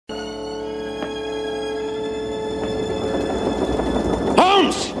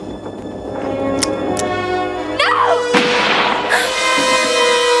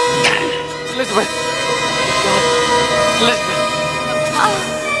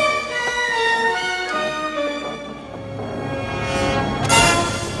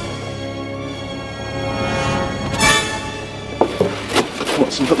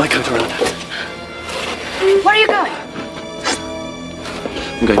and put my coat around her. Where are you going?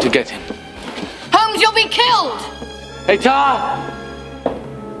 I'm going to get him. Holmes, you'll be killed! Hey, Tar!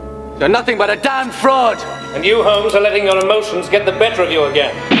 You're nothing but a damn fraud! And you, Holmes, are letting your emotions get the better of you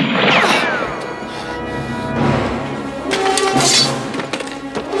again.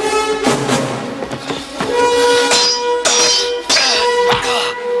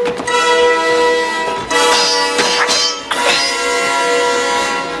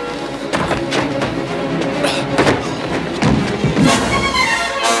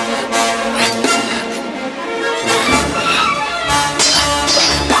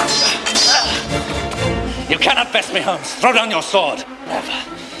 Me, Holmes. Throw down your sword. Never.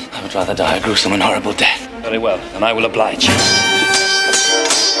 I would rather die a gruesome and horrible death. Very well, then I will oblige.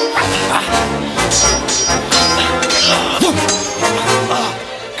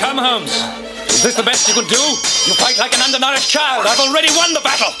 Come, Holmes. Is this the best you could do? You fight like an undernourished child. I've already won the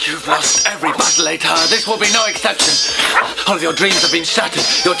battle. You've lost every battle, Atar. This will be no exception. All of your dreams have been shattered.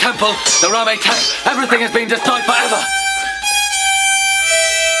 Your temple, the Rame test, everything has been destroyed forever.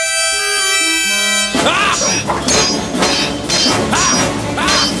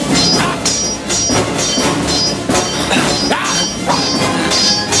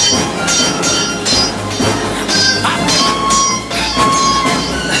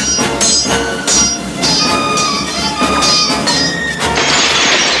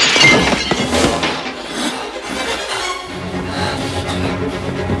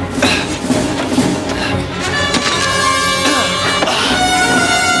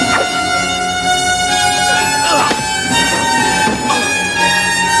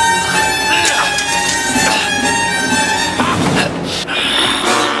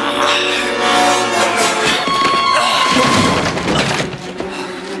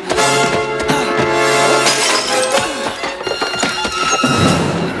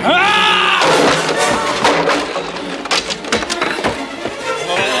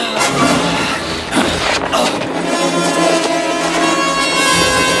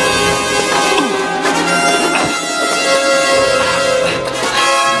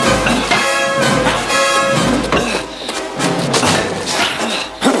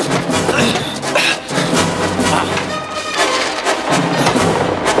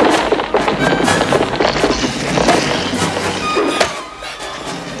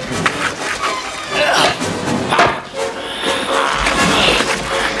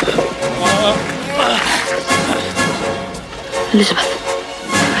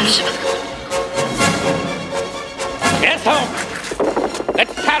 Elizabeth. Yes, Holmes.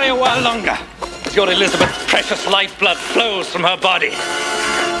 Let's tarry a while longer, as your Elizabeth's precious lifeblood flows from her body.